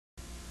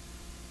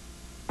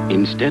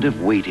Instead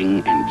of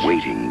waiting and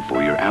waiting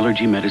for your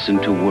allergy medicine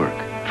to work,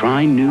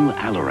 try new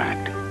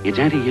Alleract. Its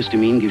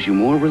antihistamine gives you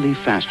more relief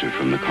faster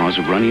from the cause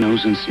of runny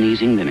nose and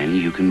sneezing than any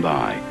you can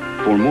buy.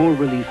 For more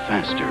relief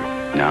faster,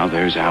 now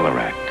there's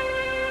Alleract.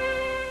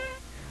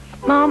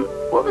 Mom,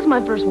 what was my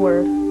first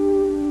word?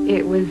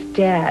 It was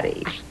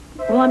Daddy.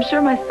 Well, I'm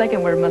sure my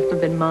second word must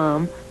have been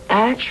Mom.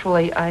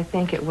 Actually, I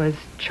think it was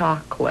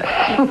chocolate.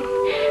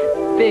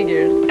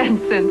 Figures. And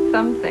since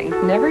some things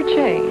never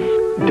change.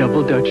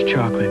 Double Dutch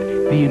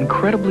Chocolate, the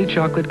incredibly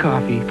chocolate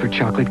coffee for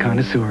chocolate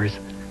connoisseurs.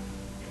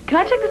 Can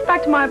I take this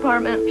back to my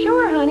apartment?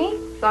 Sure, honey.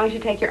 As long as you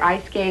take your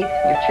ice skates,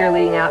 your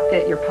cheerleading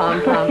outfit, your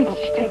pom-pom,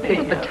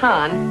 this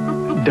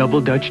baton.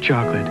 Double Dutch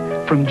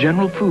Chocolate from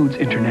General Foods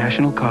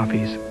International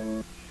Coffees.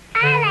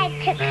 I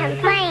like to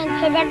complain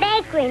to the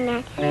bakery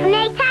man who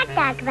makes hot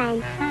dog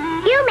buns.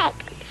 You make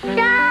them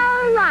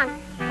so long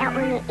that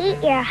when you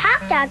eat your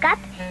hot dog up,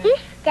 you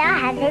still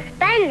have this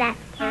bun left.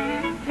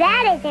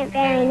 That isn't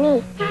very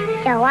neat.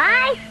 So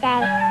I say,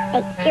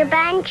 make your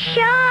bun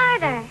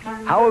shorter.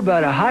 How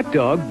about a hot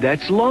dog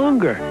that's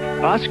longer?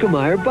 Oscar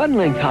Mayer bun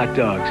length hot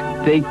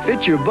dogs. They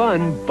fit your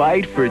bun,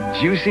 bite for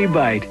juicy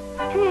bite.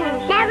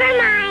 Never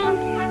mind.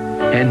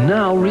 And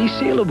now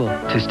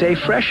resealable to stay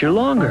fresher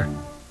longer.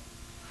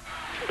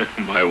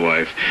 My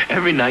wife,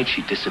 every night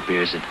she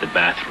disappears into the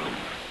bathroom.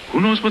 Who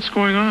knows what's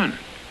going on?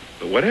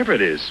 But whatever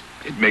it is,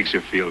 it makes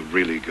her feel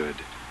really good.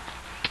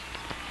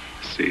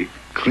 See?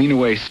 Clean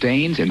away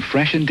stains and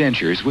freshen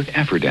dentures with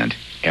Efferdent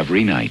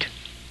every night.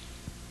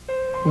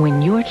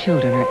 When your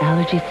children are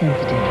allergy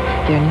sensitive,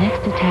 their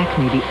next attack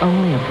may be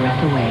only a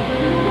breath away.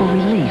 For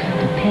relief,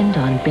 depend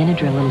on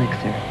Benadryl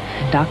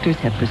Elixir. Doctors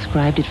have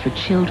prescribed it for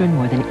children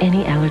more than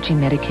any allergy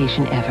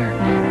medication ever.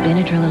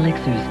 Benadryl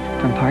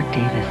Elixirs from Park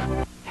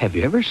Davis. Have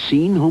you ever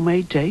seen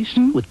homemade taste?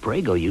 With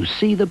Prego, you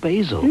see the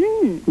basil.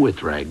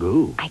 With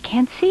ragu. I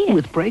can't see it.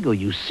 With Prego,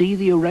 you see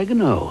the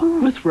oregano.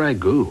 With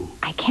ragu.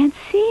 I can't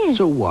see it.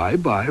 So why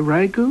buy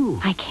ragu?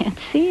 I can't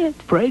see it.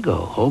 Prego,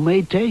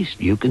 homemade taste.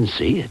 You can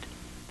see it.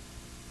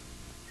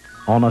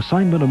 On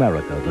Assignment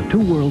America, the two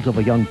worlds of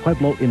a young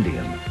Pueblo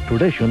Indian,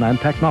 tradition and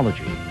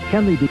technology.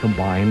 Can they be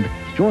combined?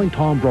 Join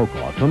Tom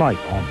Brokaw tonight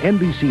on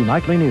NBC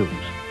Nightly News.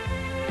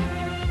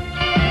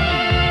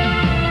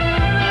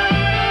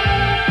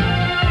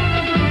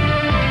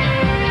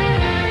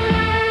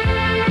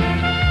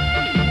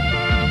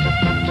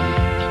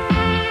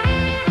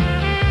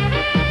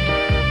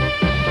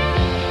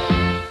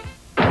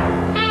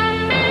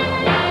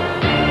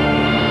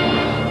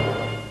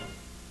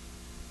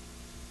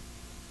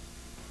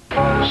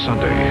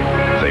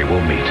 Sunday, they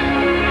will meet.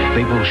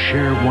 They will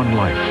share one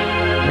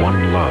life,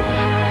 one love,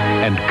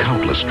 and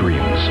countless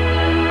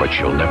dreams. But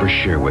she'll never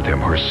share with him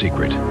her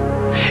secret.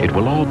 It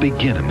will all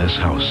begin in this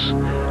house,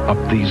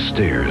 up these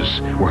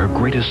stairs, where her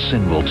greatest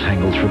sin will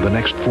tangle through the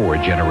next 4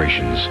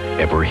 generations,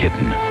 ever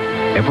hidden,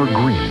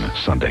 evergreen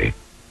Sunday.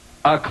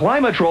 A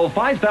Climatrol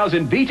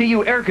 5000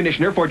 BTU air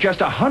conditioner for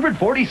just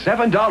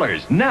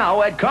 $147.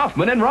 Now at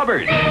Kaufman and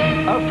Roberts.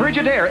 A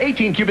Frigidaire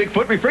 18 cubic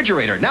foot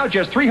refrigerator. Now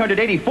just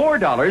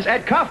 $384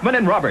 at Kaufman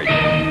and Roberts.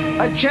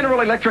 A General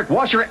Electric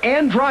washer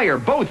and dryer.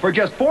 Both for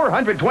just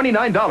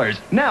 $429.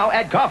 Now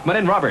at Kaufman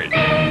and Roberts.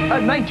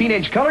 A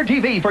 19-inch color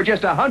TV for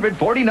just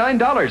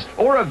 $149.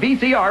 Or a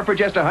VCR for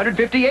just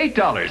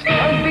 $158.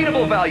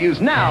 Unbeatable values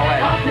now at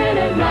Kaufman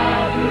and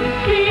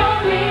Roberts. The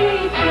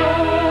only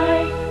choice.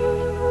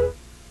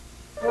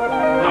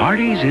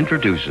 Hardee's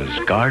introduces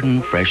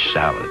Garden Fresh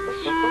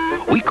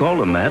Salads. We call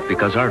them that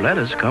because our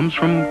lettuce comes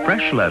from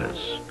fresh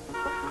lettuce.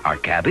 Our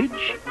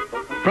cabbage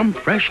from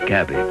fresh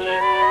cabbage.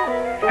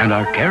 And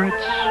our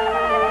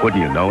carrots,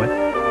 wouldn't you know it,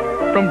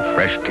 from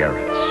fresh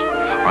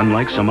carrots.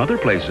 Unlike some other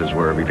places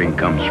where everything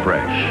comes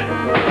fresh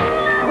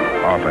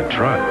off a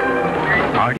truck.